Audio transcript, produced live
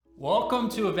Welcome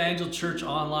to Evangel Church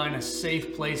Online, a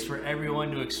safe place for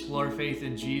everyone to explore faith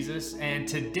in Jesus. And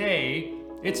today,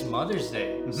 it's Mother's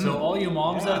Day. So all you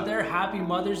moms out there, happy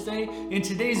Mother's Day. In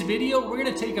today's video, we're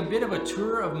gonna take a bit of a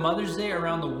tour of Mother's Day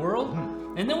around the world.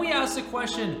 And then we ask the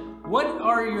question, what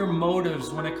are your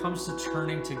motives when it comes to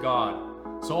turning to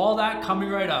God? So all that coming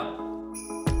right up.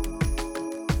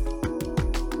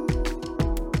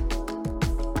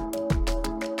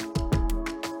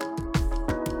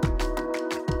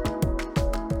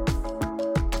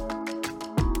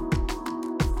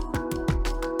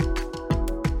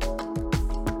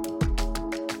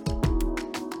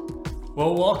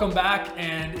 Well, welcome back,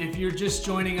 and if you're just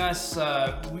joining us,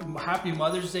 happy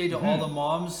Mother's Day to all the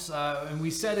moms. And we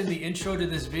said in the intro to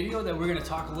this video that we're going to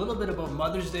talk a little bit about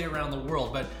Mother's Day around the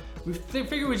world, but we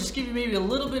figured we'd just give you maybe a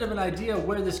little bit of an idea of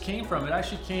where this came from. It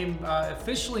actually came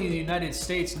officially in the United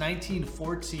States,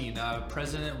 1914.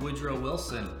 President Woodrow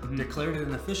Wilson declared it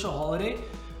an official holiday.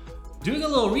 Doing a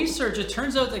little research, it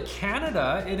turns out that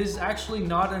Canada, it is actually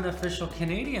not an official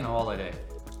Canadian holiday.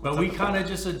 But we kind of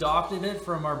just adopted it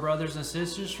from our brothers and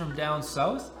sisters from down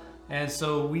south. And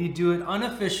so we do it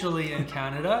unofficially in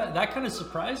Canada. That kind of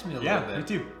surprised me a little bit. Yeah, me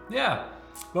too. Yeah.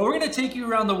 But we're going to take you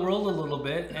around the world a little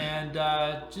bit and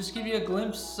just give you a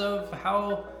glimpse of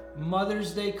how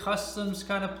Mother's Day customs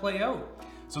kind of play out.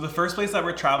 So the first place that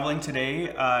we're traveling today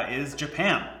is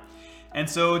Japan. And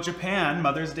so Japan,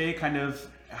 Mother's Day kind of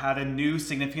had a new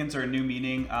significance or a new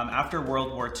meaning after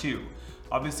World War II.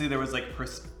 Obviously, there was like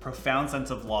profound sense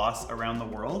of loss around the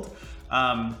world,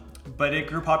 but it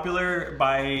grew popular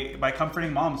by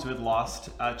comforting moms who had lost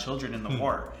children in the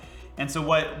war. And so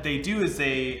what they do is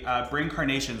they bring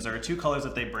carnations. There are two colors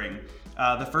that they bring.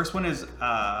 The first one is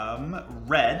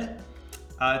red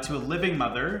to a living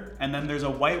mother, and then there's a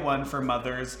white one for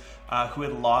mothers who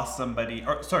had lost somebody,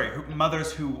 or sorry,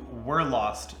 mothers who were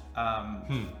lost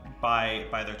by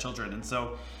their children. And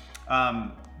so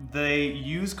they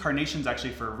use carnations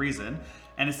actually for a reason,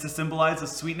 and it's to symbolize the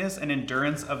sweetness and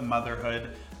endurance of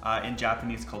motherhood in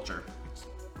Japanese culture.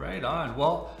 Right on.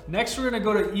 Well, next we're going to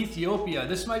go to Ethiopia.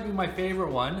 This might be my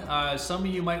favorite one. Some of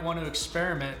you might want to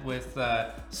experiment with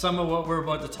some of what we're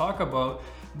about to talk about.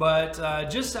 But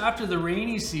just after the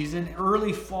rainy season,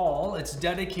 early fall, it's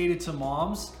dedicated to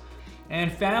moms. And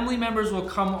family members will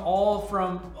come all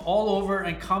over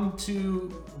and come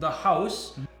to the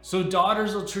house. So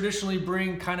daughters will traditionally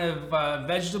bring kind of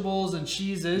vegetables and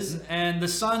cheeses, and the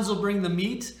sons will bring the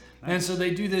meat. And so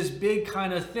they do this big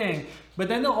kind of thing. But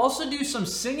then they'll also do some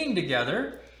singing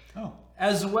together,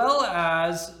 as well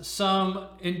as some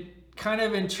kind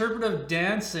of interpretive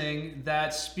dancing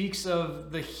that speaks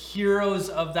of the heroes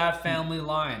of that family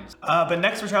line. But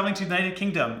next we're traveling to the United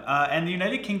Kingdom. And the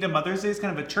United Kingdom, Mother's Day is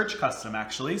kind of a church custom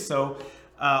actually. So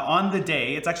on the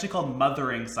day, it's actually called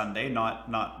Mothering Sunday,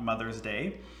 not Mother's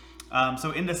Day.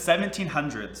 So in the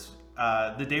 1700s,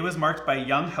 the day was marked by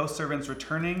young house servants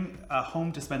returning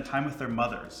home to spend time with their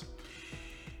mothers.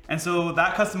 And so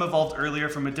that custom evolved earlier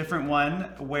from a different one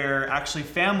where actually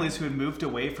families who had moved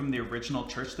away from the original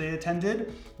church they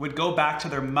attended would go back to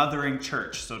their mothering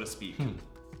church, so to speak.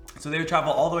 So they would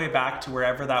travel all the way back to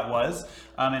wherever that was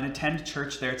and attend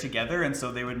church there together. And so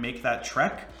they would make that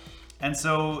trek. And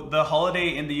so the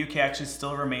holiday in the UK actually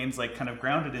still remains like kind of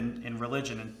grounded in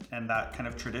religion and that kind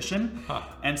of tradition.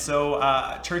 And so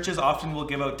churches often will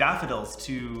give out daffodils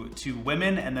to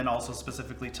women and then also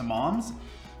specifically to moms.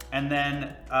 And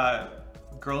then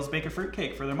girls bake a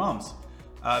fruitcake for their moms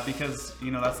because, you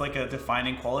know, that's like a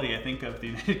defining quality, I think, of the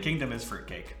United Kingdom is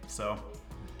fruitcake. So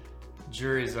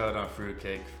jury's out on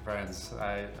fruitcake, friends.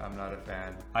 I'm not a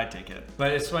fan. I'd take it.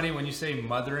 But it's funny when you say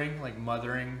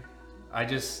mothering, I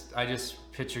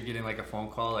just picture getting like a phone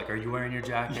call, like, are you wearing your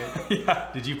jacket? Yeah.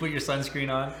 Did you put your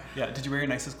sunscreen on? Yeah. Did you wear your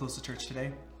nicest clothes to church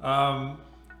today?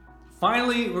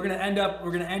 Finally, we're gonna end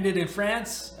it in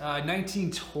France.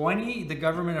 1920, the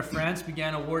government of France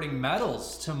began awarding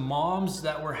medals to moms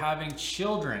that were having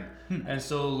children. And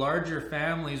so larger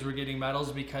families were getting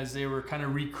medals because they were kind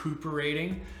of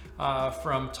recuperating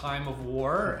from time of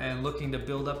war and looking to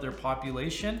build up their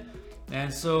population.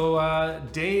 And so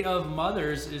Day of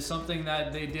Mothers is something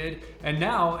that they did. And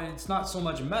now it's not so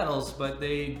much medals, but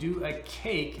they do a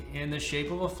cake in the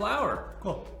shape of a flower.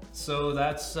 Cool. So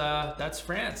that's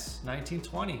France,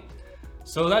 1920.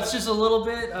 So that's just a little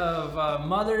bit of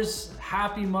mothers.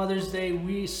 Happy Mother's Day.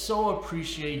 We so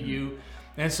appreciate you.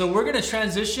 And so we're going to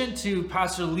transition to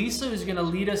Pastor Lisa, who's going to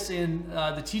lead us in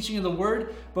the teaching of the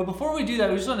Word. But before we do that,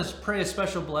 we just want to pray a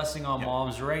special blessing on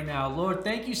moms right now. Lord,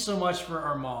 thank you so much for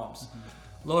our moms.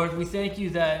 Lord, we thank you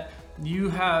that you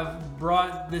have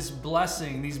brought this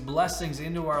blessing, these blessings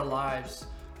into our lives.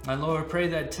 And Lord, I pray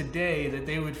that today that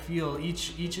they would feel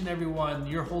each and every one,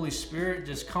 your Holy Spirit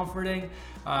just comforting,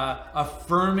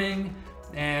 affirming,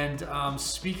 and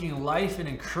speaking life and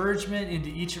encouragement into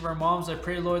each of our moms. I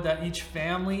pray, Lord, that each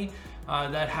family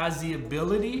that has the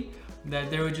ability, that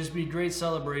there would just be great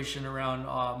celebration around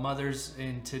mothers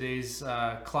in today's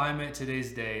climate,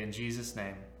 today's day. In Jesus'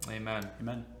 name, amen.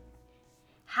 Amen.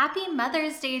 Happy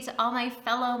Mother's Day to all my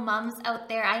fellow moms out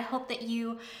there. I hope that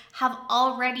you have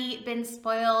already been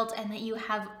spoiled and that you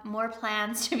have more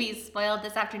plans to be spoiled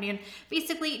this afternoon.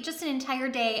 Basically, just an entire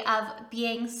day of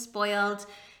being spoiled.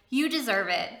 You deserve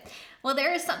it. Well,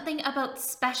 there is something about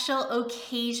special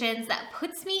occasions that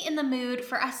puts me in the mood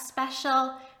for a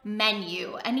special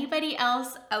menu. Anybody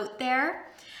else out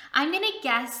there? I'm gonna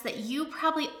guess that you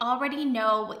probably already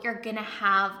know what you're gonna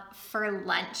have for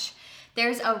lunch.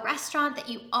 There's a restaurant that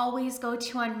you always go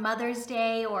to on Mother's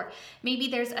Day, or maybe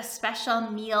there's a special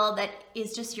meal that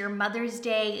is just your Mother's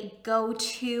Day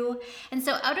go-to. And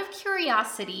so out of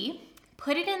curiosity,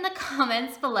 put it in the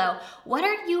comments below. What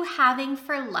are you having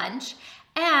for lunch?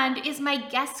 And is my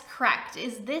guess correct?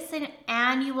 Is this an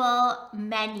annual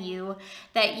menu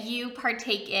that you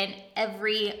partake in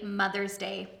every Mother's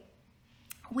Day?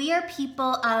 We are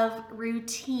people of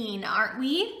routine, aren't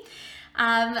we?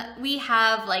 We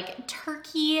have like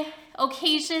turkey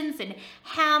occasions and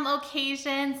ham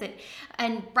occasions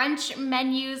and brunch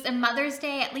menus, and Mother's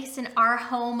Day, at least in our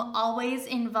home, always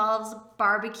involves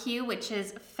barbecue, which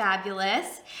is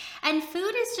fabulous. And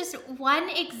food is just one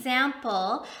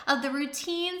example of the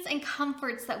routines and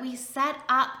comforts that we set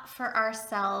up for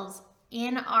ourselves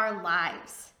in our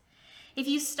lives. If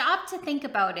you stop to think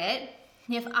about it,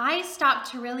 if I stop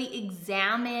to really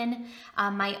examine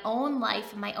my own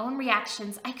life and my own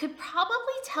reactions, I could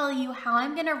probably tell you how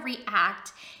I'm gonna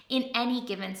react in any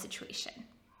given situation.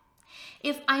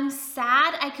 If I'm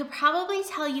sad, I could probably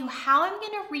tell you how I'm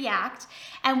gonna react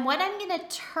and what I'm gonna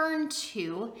turn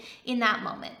to in that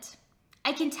moment.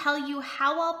 I can tell you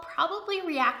how I'll probably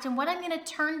react and what I'm gonna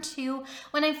turn to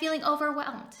when I'm feeling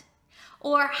overwhelmed,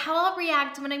 or how I'll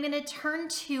react when I'm gonna turn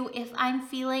to if I'm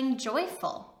feeling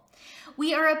joyful.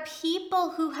 We are a people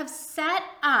who have set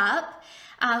up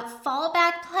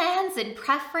fallback plans and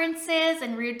preferences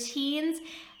and routines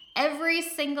every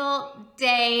single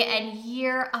day and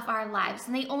year of our lives,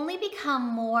 and they only become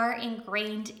more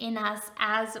ingrained in us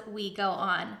as we go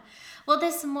on. Well,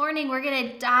 this morning we're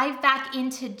going to dive back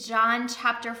into John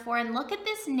chapter 4 and look at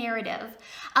this narrative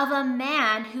of a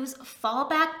man whose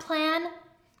fallback plan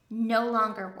no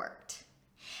longer worked.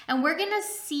 And we're gonna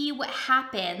see what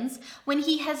happens when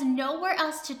he has nowhere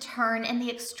else to turn and the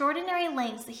extraordinary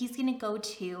lengths that he's gonna go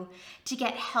to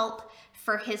get help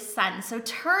for his son. So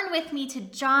turn with me to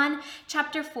John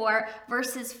chapter 4,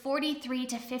 verses 43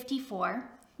 to 54.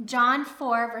 John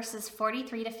 4, verses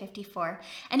 43 to 54.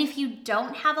 And if you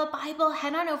don't have a Bible,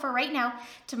 head on over right now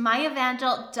to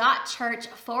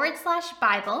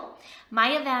myevangel.church/Bible,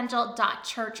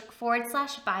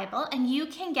 myevangel.church/Bible, and you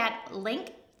can get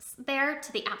links there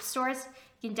to the app stores.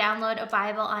 You can download a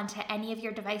Bible onto any of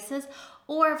your devices,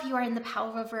 or if you are in the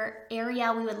Powell River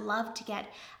area, we would love to get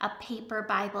a paper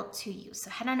Bible to you.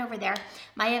 So head on over there,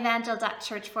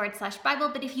 myevangel.church/Bible.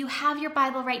 But if you have your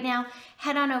Bible right now,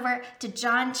 head on over to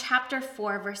John chapter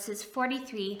 4, verses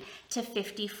 43 to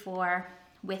 54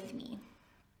 with me.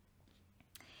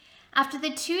 After the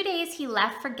 2 days he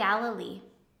left for Galilee.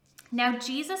 Now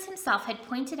Jesus himself had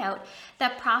pointed out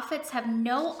that prophets have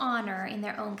no honor in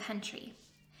their own country.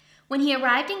 When he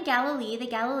arrived in Galilee, the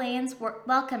Galileans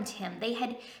welcomed him. They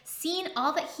had seen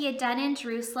all that he had done in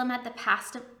Jerusalem at the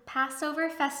Passover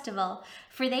festival,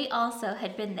 for they also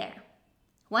had been there.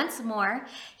 Once more,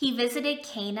 he visited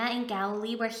Cana in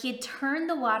Galilee, where he had turned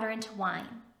the water into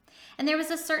wine. And there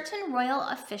was a certain royal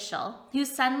official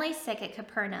whose son lay sick at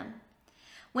Capernaum.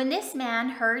 When this man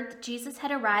heard that Jesus had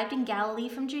arrived in Galilee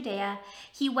from Judea,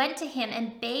 he went to him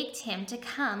and begged him to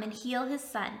come and heal his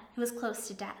son, who was close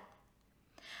to death.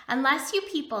 "Unless you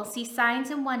people see signs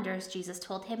and wonders," Jesus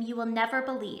told him, "you will never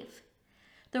believe."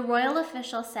 The royal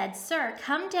official said, "Sir,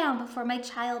 come down before my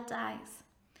child dies."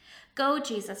 "Go,"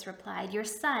 Jesus replied, "your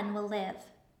son will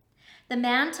live." The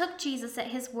man took Jesus at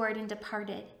his word and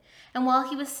departed. And while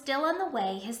he was still on the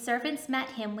way, his servants met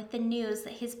him with the news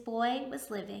that his boy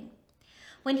was living.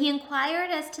 When he inquired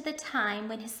as to the time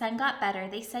when his son got better,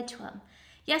 they said to him,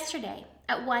 "Yesterday,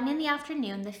 at 1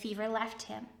 p.m, the fever left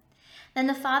him." Then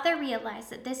the father realized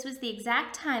that this was the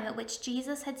exact time at which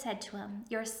Jesus had said to him,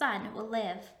 "Your son will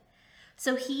live."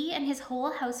 So he and his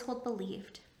whole household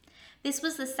believed. This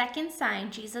was the second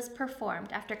sign Jesus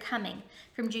performed after coming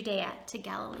from Judea to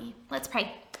Galilee. Let's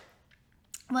pray.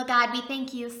 Well, God, we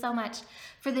thank you so much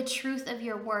for the truth of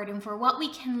your word and for what we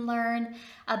can learn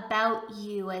about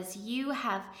you as you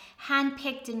have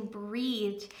handpicked and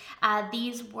breathed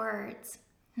these words.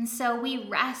 And so we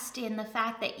rest in the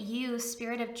fact that you,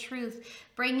 Spirit of Truth,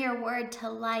 bring your word to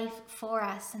life for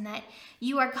us and that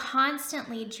you are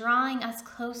constantly drawing us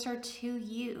closer to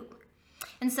you.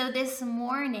 And so this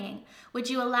morning, would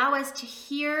you allow us to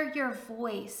hear your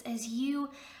voice as you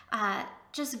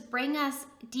just bring us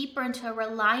deeper into a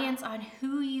reliance on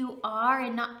who you are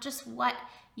and not just what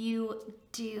you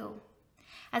do.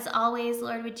 As always,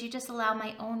 Lord, would you just allow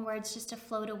my own words just to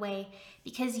float away,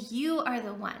 because you are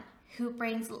the one who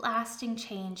brings lasting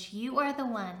change. You are the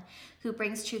one who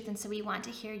brings truth. And so we want to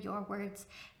hear your words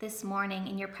this morning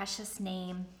in your precious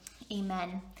name.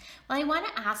 Amen. Well, I want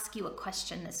to ask you a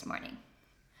question this morning.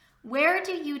 Where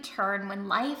do you turn when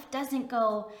life doesn't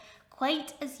go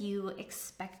quite as you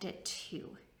expect it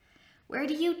to? Where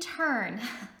do you turn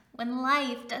when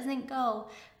life doesn't go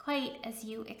quite as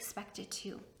you expect it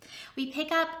to? We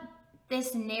pick up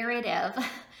this narrative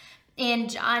in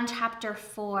John chapter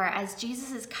 4 as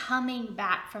Jesus is coming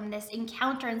back from this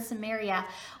encounter in Samaria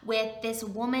with this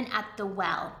woman at the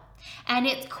well. And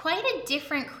it's quite a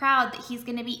different crowd that he's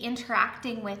going to be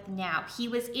interacting with now. He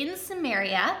was in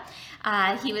Samaria.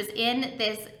 He was in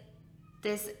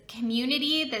this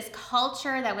community, this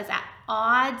culture that was at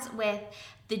odds with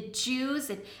the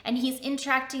Jews, and he's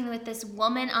interacting with this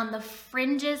woman on the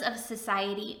fringes of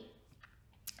society.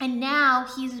 And now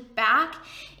he's back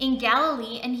in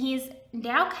Galilee, and he's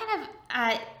now kind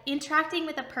of interacting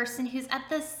with a person who's at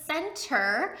the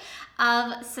center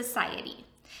of society.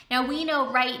 Now, we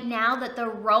know right now that the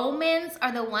Romans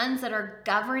are the ones that are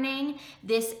governing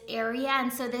this area,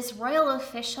 and so this royal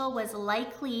official was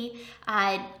likely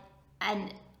an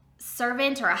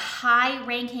servant or a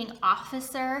high-ranking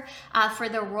officer for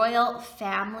the royal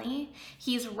family.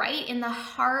 He's right in the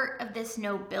heart of this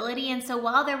nobility, and so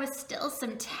while there was still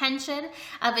some tension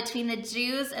between the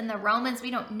Jews and the Romans, we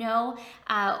don't know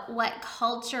what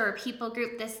culture or people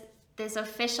group this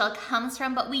official comes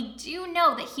from, but we do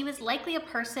know that he was likely a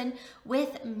person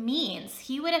with means.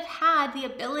 He would have had the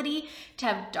ability to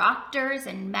have doctors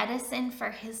and medicine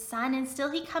for his son, and still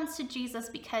he comes to Jesus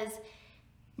because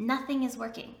nothing is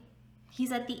working.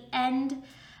 He's at the end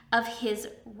of his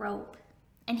rope,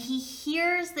 and he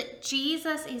hears that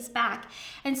Jesus is back,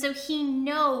 and so he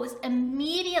knows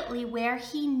immediately where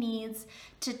he needs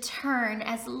to turn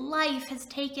as life has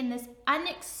taken this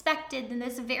unexpected and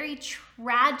this very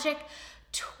tragic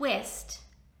twist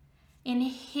in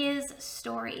his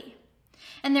story.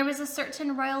 And there was a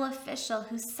certain royal official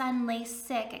whose son lay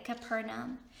sick at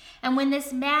Capernaum. And when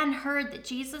this man heard that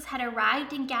Jesus had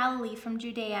arrived in Galilee from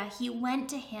Judea, he went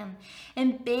to him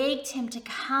and begged him to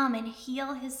come and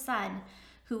heal his son,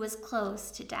 who was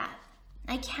close to death.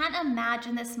 I can't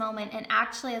imagine this moment, and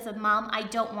actually as a mom, I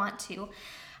don't want to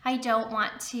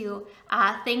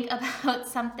think about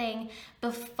something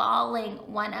befalling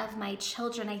one of my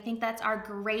children. I think that's our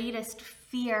greatest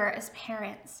fear as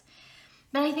parents.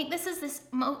 But I think this is this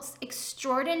most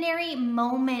extraordinary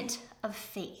moment of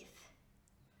faith.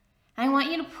 I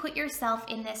want you to put yourself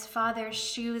in this father's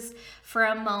shoes for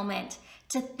a moment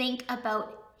to think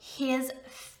about his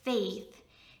faith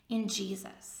in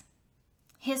Jesus.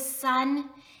 His son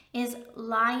is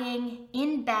lying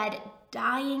in bed,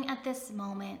 dying at this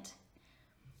moment.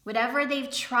 Whatever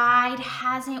they've tried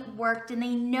hasn't worked, and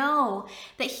they know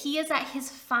that he is at his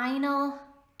final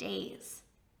days.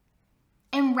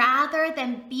 And rather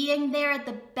than being there at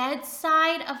the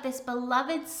bedside of this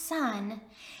beloved son,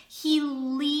 he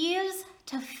leaves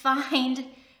to find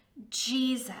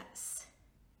Jesus.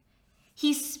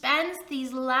 He spends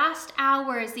these last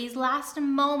hours, these last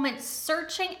moments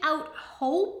searching out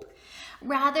hope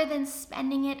rather than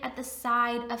spending it at the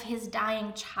side of his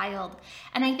dying child.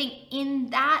 And I think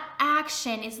in that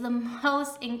action is the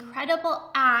most incredible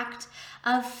act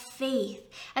of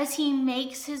faith as he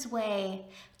makes his way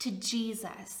to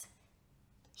Jesus.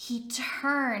 He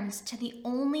turns to the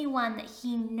only one that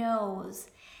he knows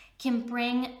can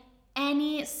bring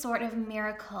any sort of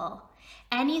miracle,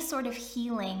 any sort of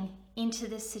healing into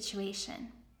this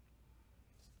situation.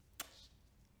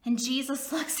 And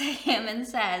Jesus looks at him and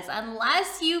says,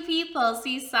 "Unless you people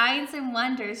see signs and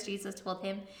wonders," Jesus told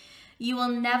him, "you will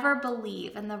never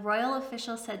believe." And the royal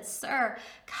official said, "Sir,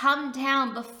 come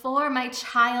down before my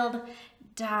child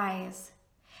dies."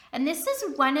 And this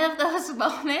is one of those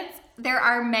moments, there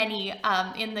are many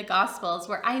in the Gospels,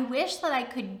 where I wish that I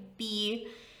could be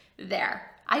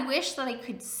there. I wish that I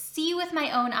could see with my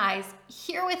own eyes,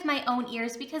 hear with my own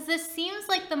ears, because this seems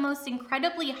like the most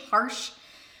incredibly harsh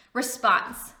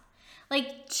response.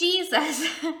 Like, Jesus,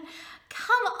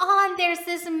 Come on, there's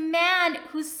this man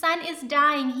whose son is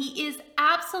dying. He is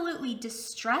absolutely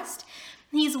distressed.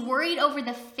 He's worried over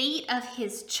the fate of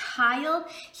his child.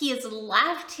 He has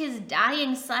left his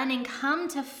dying son and come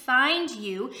to find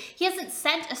you. He hasn't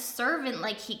sent a servant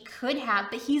like he could have,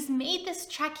 but he's made this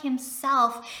trek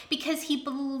himself because he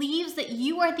believes that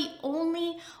you are the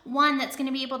only one that's going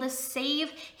to be able to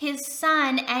save his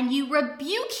son, and you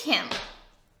rebuke him.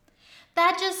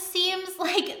 That just seems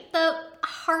like the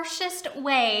harshest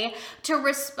way to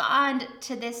respond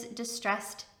to this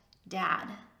distressed dad.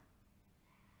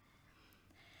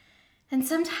 And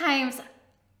sometimes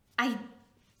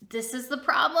this is the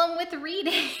problem with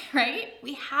reading, right?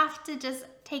 We have to just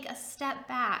take a step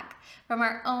back from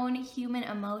our own human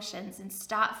emotions and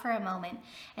stop for a moment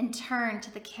and turn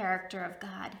to the character of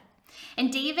God.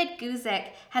 And David Guzik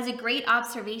has a great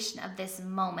observation of this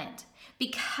moment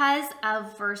because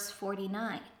of verse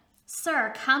 49.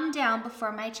 Sir, come down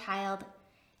before my child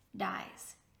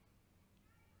dies.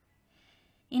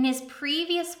 In his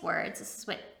previous words, this is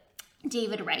what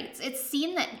David writes, it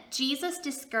seemed that Jesus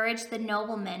discouraged the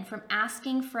nobleman from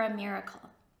asking for a miracle.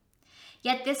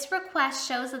 Yet this request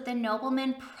shows that the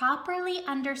nobleman properly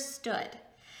understood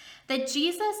that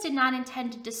Jesus did not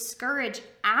intend to discourage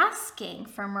asking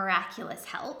for miraculous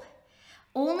help,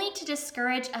 only to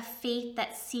discourage a faith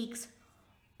that seeks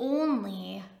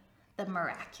only the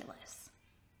miraculous.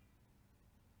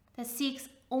 That seeks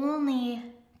only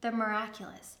the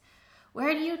miraculous.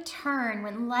 Where do you turn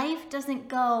when life doesn't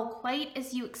go quite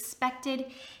as you expected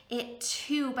it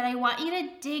to? But I want you to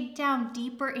dig down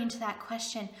deeper into that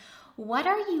question. What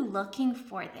are you looking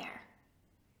for there?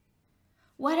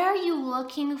 What are you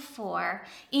looking for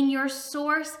in your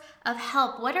source of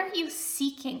help? What are you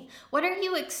seeking? What are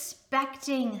you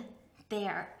expecting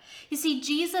there? You see,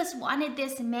 Jesus wanted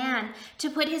this man to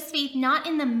put his faith not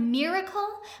in the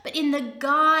miracle, but in the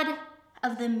God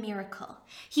of the miracle.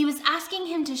 He was asking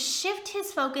him to shift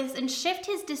his focus and shift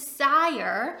his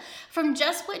desire from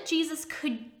just what Jesus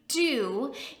could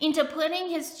do into putting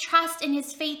his trust and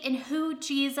his faith in who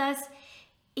Jesus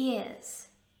is.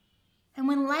 And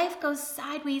when life goes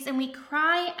sideways and we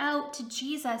cry out to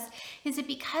Jesus, is it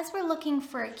because we're looking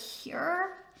for a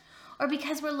cure or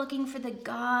because we're looking for the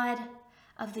God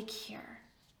of the cure?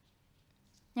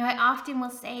 Now, I often will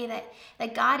say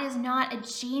that God is not a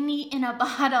genie in a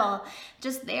bottle,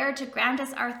 just there to grant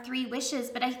us our 3 wishes.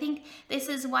 But I think this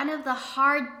is one of the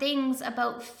hard things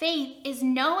about faith, is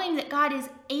knowing that God is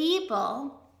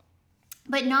able,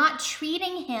 but not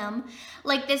treating him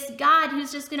like this God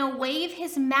who's just going to wave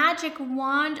his magic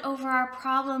wand over our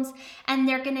problems and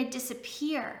they're going to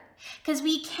disappear. Because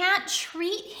we can't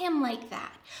treat him like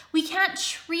that. We can't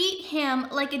treat him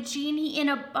like a genie in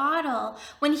a bottle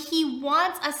when he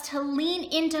wants us to lean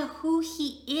into who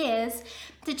he is,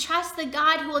 to trust the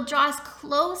God who will draw us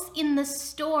close in the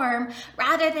storm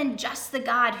rather than just the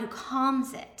God who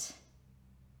calms it.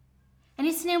 And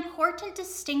it's an important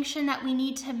distinction that we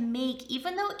need to make,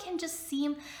 even though it can just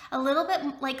seem a little bit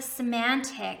like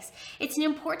semantics. It's an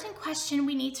important question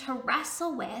we need to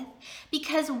wrestle with,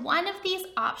 because one of these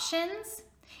options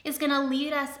is going to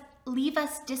leave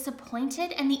us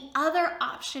disappointed, and the other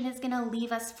option is going to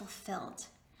leave us fulfilled.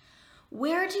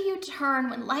 Where do you turn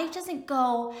when life doesn't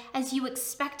go as you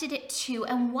expected it to,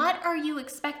 and what are you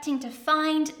expecting to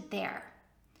find there?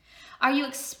 Are you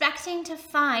expecting to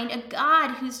find a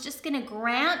God who's just going to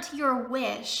grant your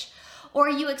wish? Or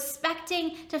are you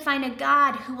expecting to find a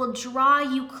God who will draw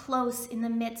you close in the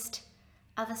midst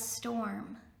of a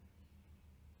storm?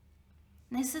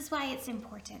 And this is why it's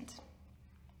important.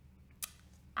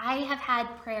 I have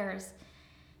had prayers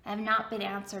that have not been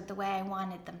answered the way I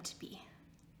wanted them to be.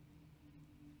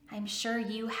 I'm sure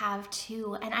you have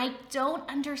too, and I don't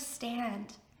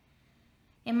understand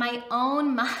in my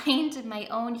own mind, in my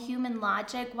own human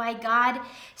logic, why God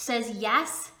says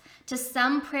yes to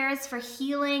some prayers for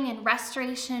healing and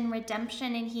restoration and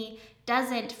redemption, and he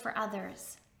doesn't for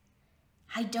others.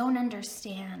 I don't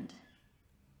understand.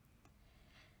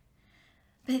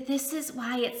 But this is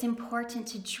why it's important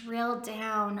to drill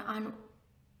down on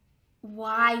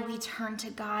why we turn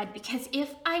to God. Because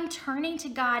if I'm turning to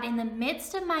God in the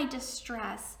midst of my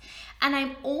distress, and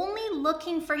I'm only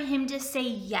looking for him to say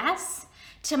yes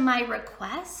to my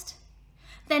request,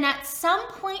 then at some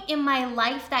point in my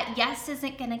life that yes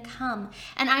isn't going to come,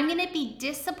 and I'm going to be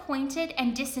disappointed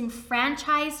and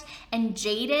disenfranchised and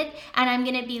jaded, and I'm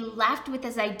going to be left with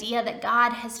this idea that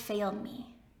God has failed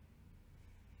me.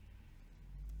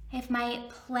 If my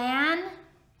plan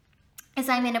is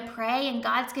I'm going to pray and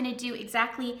God's going to do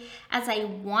exactly as I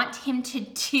want him to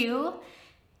do,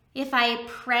 if I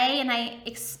pray and I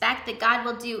expect that God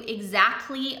will do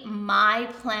exactly my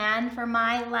plan for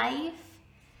my life,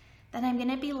 then I'm going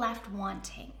to be left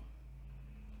wanting.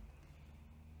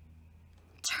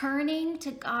 Turning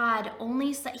to God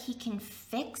only so that he can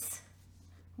fix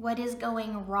what is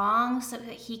going wrong, so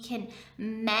that he can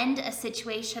mend a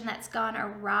situation that's gone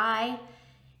awry,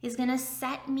 is going to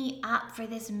set me up for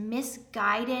this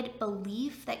misguided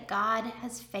belief that God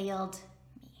has failed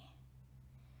me.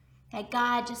 That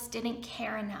God just didn't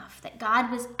care enough, that God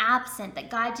was absent,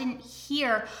 that God didn't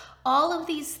hear all of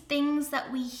these things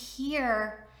that we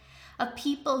hear of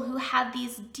people who have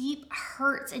these deep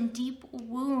hurts and deep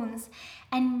wounds.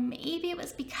 And maybe it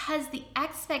was because the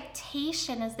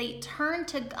expectation as they turned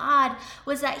to God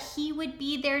was that he would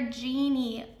be their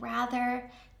genie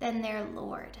rather than their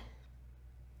Lord.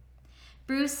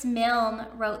 Bruce Milne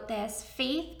wrote this: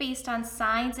 "Faith based on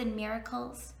signs and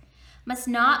miracles must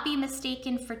not be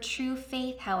mistaken for true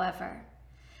faith, however,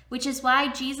 which is why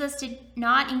Jesus did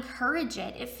not encourage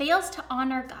it. It fails to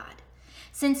honor God,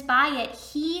 since by it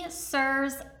he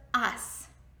serves us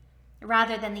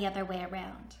rather than the other way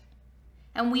around.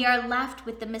 And we are left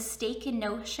with the mistaken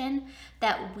notion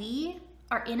that we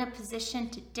are in a position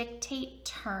to dictate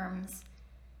terms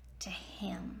to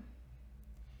him.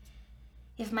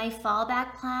 If my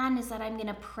fallback plan is that I'm going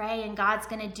to pray and God's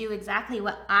going to do exactly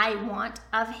what I want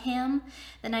of him,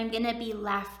 then I'm going to be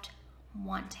left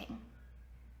wanting.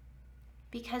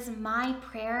 Because my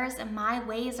prayers and my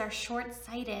ways are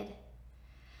short-sighted.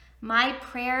 My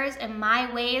prayers and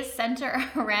my ways center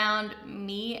around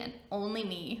me and only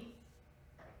me.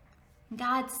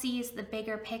 God sees the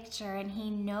bigger picture and he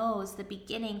knows the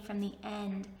beginning from the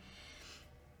end.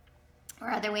 Or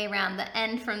other way around, the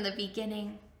end from the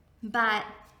beginning. But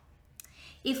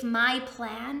if my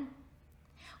plan,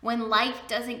 when life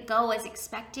doesn't go as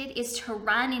expected, is to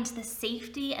run into the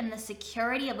safety and the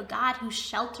security of a God who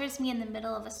shelters me in the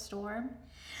middle of a storm,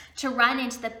 to run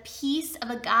into the peace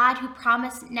of a God who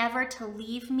promised never to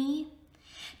leave me,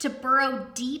 to burrow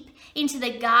deep into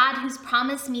the God who's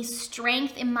promised me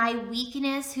strength in my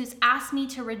weakness, who's asked me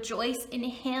to rejoice in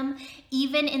him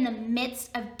even in the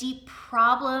midst of deep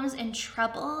problems and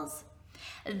troubles,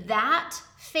 that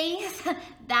faith,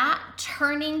 that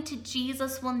turning to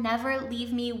Jesus will never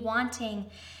leave me wanting.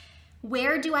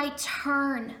 Where do I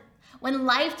turn when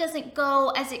life doesn't go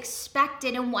as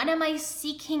expected? And what am I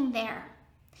seeking there?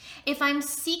 If I'm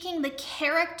seeking the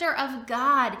character of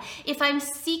God, if I'm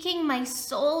seeking my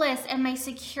solace and my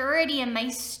security and my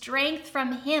strength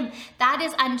from him, that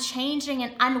is unchanging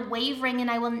and unwavering, and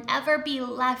I will never be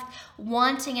left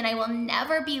wanting, and I will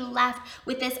never be left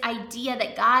with this idea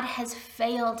that God has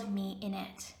failed me in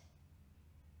it.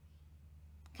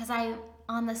 Because I'm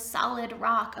on the solid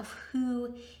rock of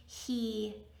who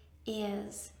he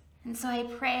is. And so I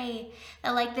pray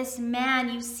that, like this man,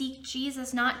 you seek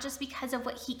Jesus not just because of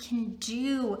what he can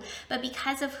do, but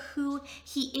because of who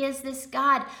he is, this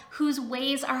God whose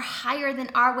ways are higher than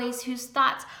our ways, whose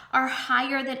thoughts are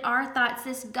higher than our thoughts,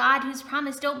 this God who's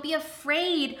promised, don't be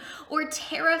afraid or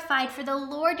terrified, for the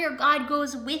Lord your God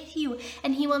goes with you,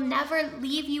 and he will never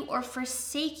leave you or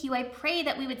forsake you. I pray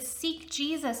that we would seek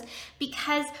Jesus,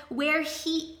 because where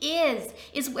he is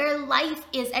where life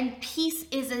is, and peace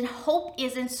is, and hope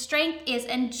is, and strength is,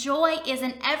 and joy is,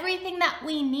 and everything that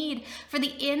we need for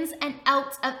the ins and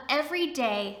outs of every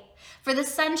day. For the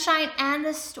sunshine and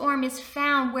the storm is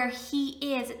found where he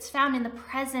is. It's found in the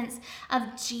presence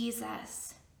of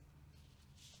Jesus.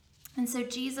 And so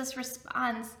Jesus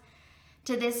responds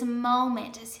to this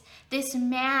moment as this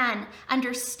man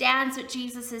understands what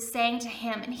Jesus is saying to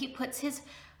him, and he puts his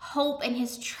hope and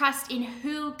his trust in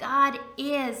who God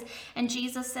is. And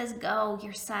Jesus says, "Go,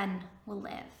 your son will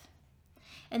live."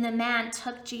 And the man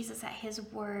took Jesus at his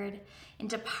word and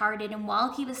departed. And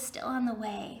while he was still on the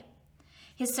way,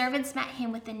 his servants met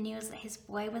him with the news that his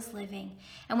boy was living.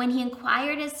 And when he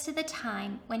inquired as to the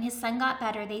time when his son got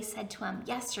better, they said to him,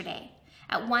 "Yesterday,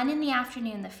 at 1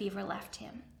 p.m, the fever left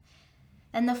him."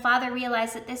 Then the father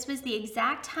realized that this was the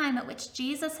exact time at which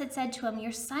Jesus had said to him,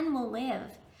 "Your son will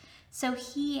live." So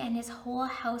he and his whole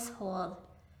household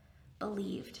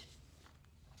believed.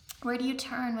 Where do you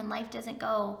turn when life doesn't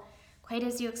go quite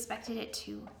as you expected it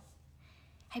to?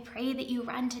 I pray that you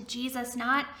run to Jesus,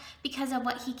 not because of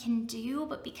what he can do,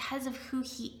 but because of who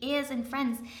he is. And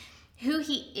friends, who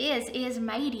he is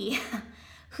mighty.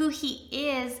 Who he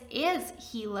is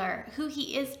healer. Who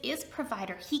he is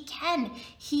provider. He can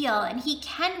heal, and he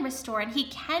can restore, and he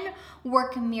can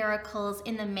work miracles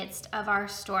in the midst of our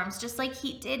storms, just like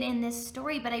he did in this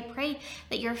story. But I pray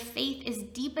that your faith is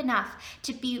deep enough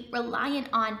to be reliant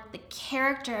on the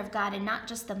character of God and not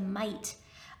just the might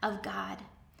of God.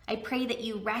 I pray that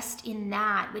you rest in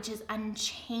that, which is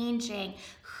unchanging,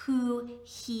 who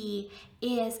he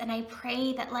is. And I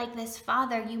pray that, like this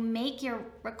father, you make your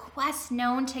requests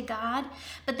known to God,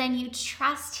 but then you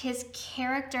trust his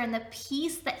character and the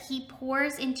peace that he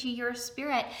pours into your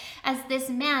spirit, as this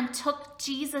man took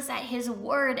Jesus at his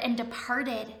word and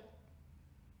departed.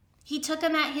 He took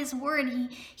him at his word.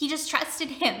 He just trusted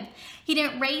him. He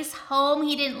didn't race home.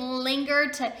 He didn't linger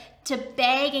to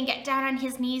beg and get down on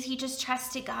his knees. He just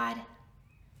trusted God.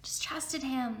 Just trusted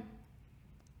him.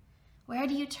 Where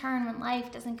do you turn when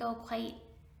life doesn't go quite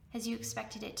as you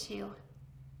expected it to?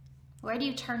 Where do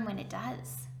you turn when it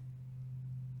does?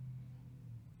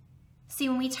 See,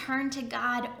 when we turn to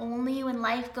God only when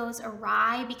life goes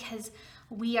awry because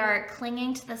we are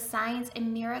clinging to the signs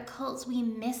and miracles, we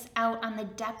miss out on the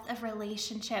depth of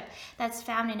relationship that's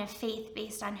found in a faith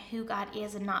based on who God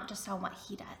is and not just on what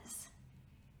he does.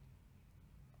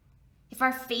 If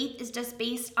our faith is just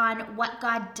based on what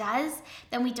God does,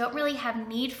 then we don't really have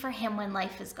need for him when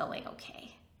life is going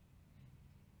okay.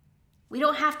 We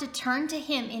don't have to turn to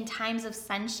him in times of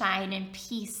sunshine and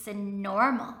peace and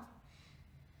normal.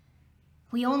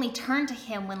 We only turn to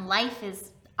him when life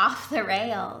is off the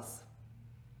rails.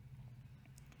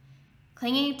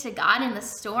 Clinging to God in the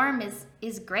storm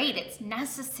is great, it's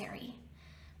necessary.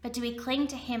 But do we cling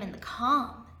to him in the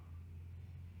calm?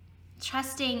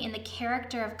 Trusting in the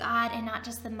character of God and not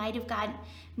just the might of God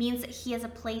means that he has a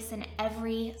place in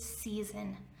every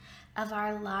season of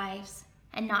our lives,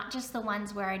 and not just the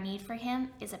ones where our need for him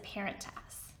is apparent to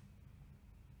us.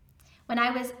 When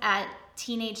I was a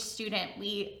teenage student,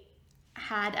 we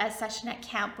had a session at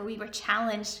camp where we were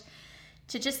challenged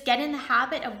to just get in the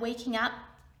habit of waking up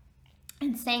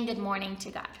and saying good morning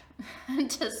to God.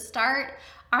 To start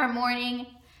our morning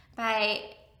by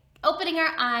opening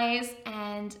our eyes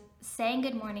and saying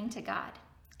good morning to God.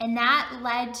 And that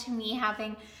led to me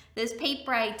having this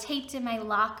paper I taped in my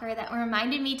locker that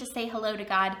reminded me to say hello to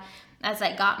God as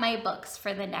I got my books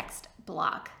for the next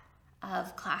block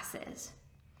of classes.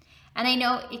 And I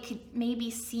know it could maybe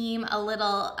seem a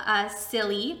little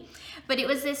silly, but it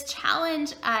was this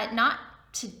challenge not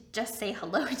to just say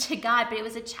hello to God, but it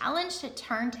was a challenge to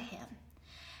turn to him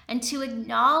and to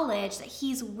acknowledge that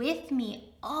he's with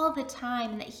me all the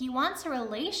time and that he wants a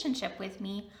relationship with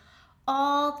me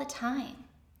all the time.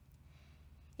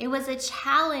 It was a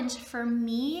challenge for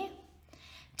me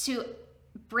to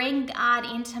bring God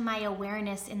into my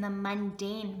awareness in the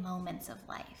mundane moments of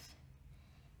life,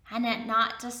 and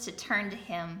not just to turn to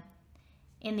him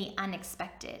in the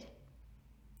unexpected,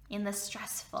 in the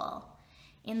stressful,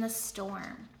 in the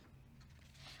storm.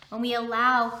 When we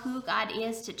allow who God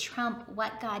is to trump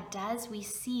what God does, we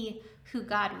see who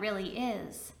God really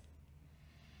is.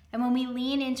 And when we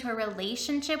lean into a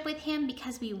relationship with him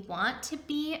because we want to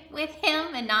be with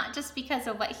him and not just because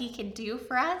of what he can do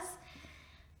for us,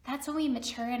 that's when we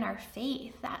mature in our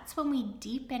faith. That's when we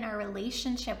deepen our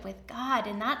relationship with God.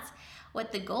 And that's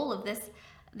what the goal of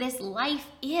this life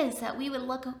is, that we would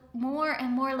look more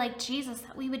and more like Jesus,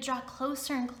 that we would draw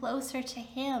closer and closer to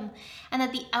him, and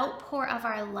that the outpour of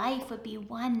our life would be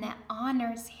one that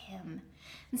honors him.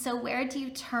 And so where do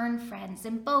you turn, friends,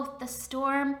 in both the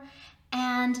storm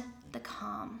and the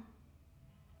calm?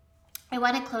 I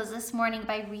want to close this morning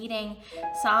by reading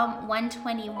Psalm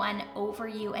 121 over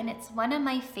you, and it's one of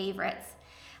my favorites.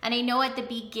 And I know at the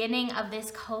beginning of this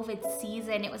COVID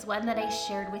season, it was one that I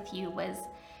shared with you, was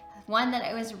one that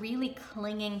I was really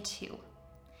clinging to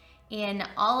in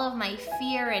all of my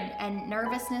fear and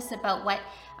nervousness about what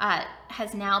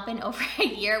has now been over a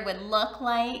year would look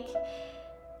like.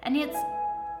 And it's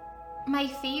my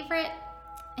favorite,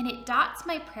 and it dots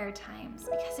my prayer times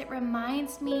because it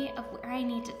reminds me of where I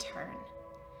need to turn.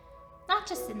 Not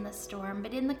just in the storm,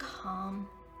 but in the calm.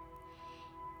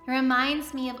 It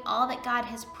reminds me of all that God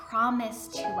has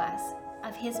promised to us,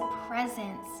 of his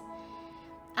presence,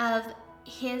 of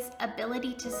his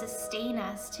ability to sustain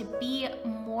us, to be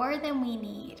more than we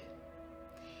need.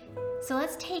 So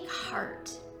let's take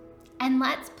heart and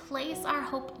let's place our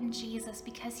hope in Jesus,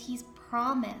 because he's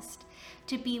promised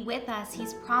to be with us.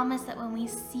 He's promised that when we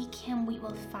seek him, we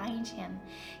will find him.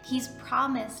 He's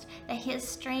promised that his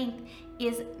strength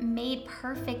is made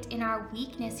perfect in our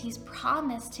weakness. He's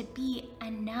promised to be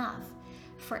enough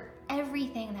for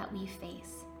everything that we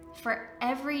face, for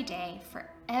every day, for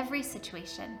every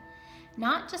situation,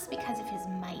 not just because of his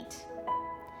might,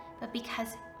 but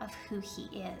because of who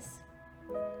he is.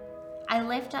 I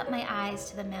lift up my eyes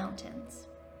to the mountains.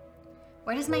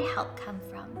 Where does my help come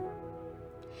from?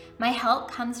 My help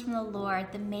comes from the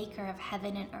Lord, the maker of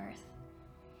heaven and earth.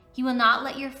 He will not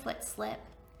let your foot slip.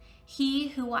 He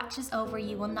who watches over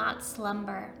you will not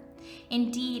slumber.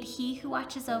 Indeed, he who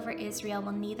watches over Israel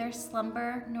will neither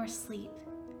slumber nor sleep.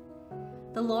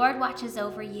 The Lord watches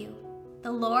over you.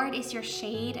 The Lord is your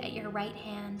shade at your right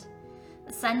hand.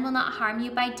 The sun will not harm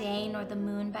you by day, nor the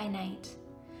moon by night.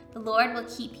 The Lord will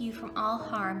keep you from all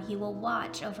harm. He will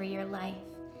watch over your life.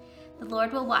 The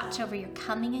Lord will watch over your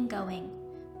coming and going,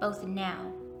 both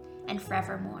now and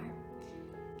forevermore.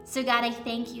 So God, I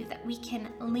thank you that we can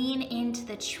lean into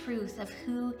the truth of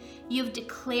who you've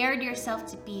declared yourself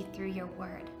to be through your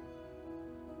word.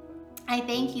 I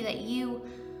thank you that you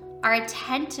are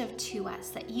attentive to us,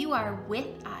 that you are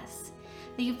with us,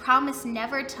 that you promise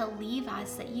never to leave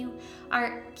us, that you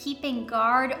are keeping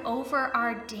guard over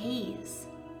our days.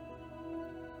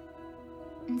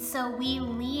 And so we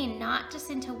lean not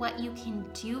just into what you can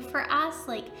do for us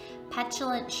like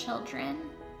petulant children,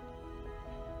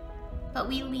 but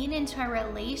we lean into a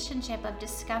relationship of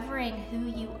discovering who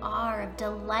you are, of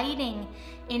delighting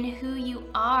in who you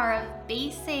are, of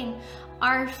basing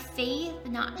our faith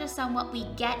not just on what we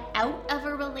get out of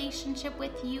a relationship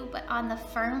with you, but on the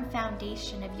firm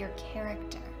foundation of your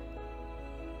character.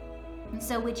 And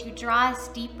so would you draw us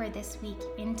deeper this week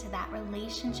into that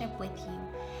relationship with you,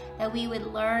 that we would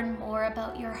learn more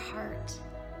about your heart,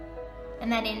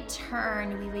 and that in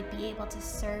turn we would be able to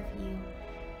serve you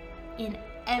in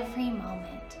every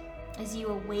moment as you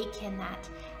awaken that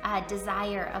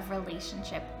desire of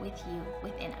relationship with you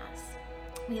within us.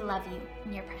 We love you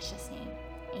in your precious name.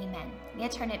 Amen. I'm going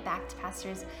to turn it back to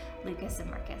Pastors Lucas and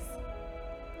Marcus.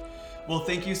 Well,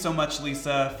 thank you so much,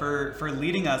 Lisa, for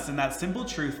leading us in that simple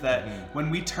truth that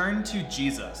when we turn to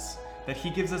Jesus, that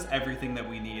he gives us everything that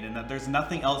we need, and that there's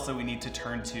nothing else that we need to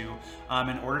turn to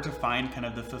in order to find kind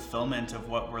of the fulfillment of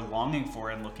what we're longing for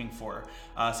and looking for.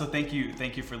 So thank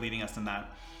you for leading us in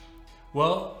that.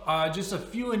 Well, just a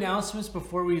few announcements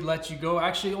before we let you go.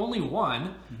 Actually, only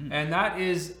one, and that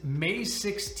is May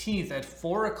 16th at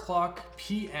 4:00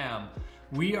 p.m.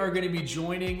 We are going to be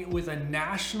joining with a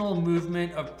national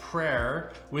movement of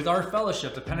prayer with our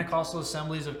fellowship, the Pentecostal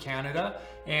Assemblies of Canada.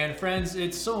 And friends,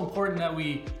 it's so important that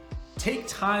we take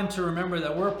time to remember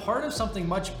that we're a part of something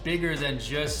much bigger than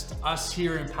just us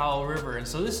here in Powell River. And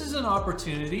so this is an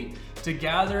opportunity to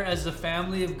gather as the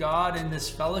family of God in this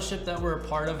fellowship that we're a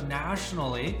part of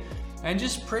nationally, and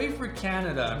just pray for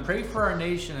Canada and pray for our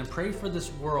nation and pray for this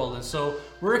world. And so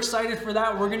we're excited for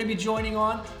that. We're going to be joining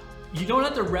on. You don't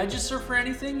have to register for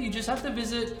anything. You just have to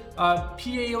visit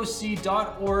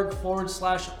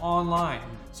paoc.org/online.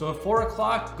 So at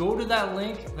 4:00, go to that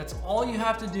link. That's all you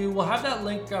have to do. We'll have that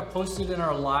link posted in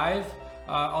our live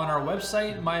on our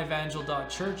website,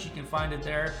 myevangel.church. You can find it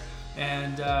there.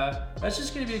 And that's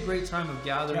just going to be a great time of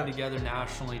gathering together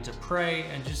nationally to pray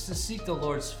and just to seek the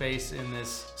Lord's face in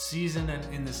this season and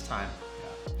in this time.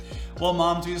 Well,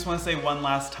 moms, we just want to say one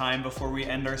last time before we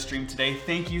end our stream today,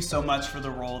 thank you so much for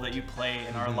the role that you play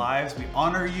in our lives. We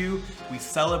honor you, we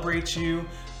celebrate you,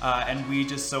 and we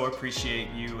just so appreciate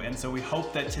you. And so we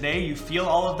hope that today you feel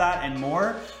all of that and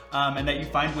more, and that you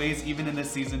find ways even in this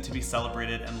season to be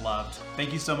celebrated and loved.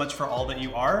 Thank you so much for all that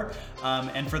you are.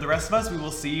 And for the rest of us, we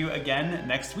will see you again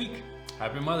next week.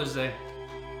 Happy Mother's Day.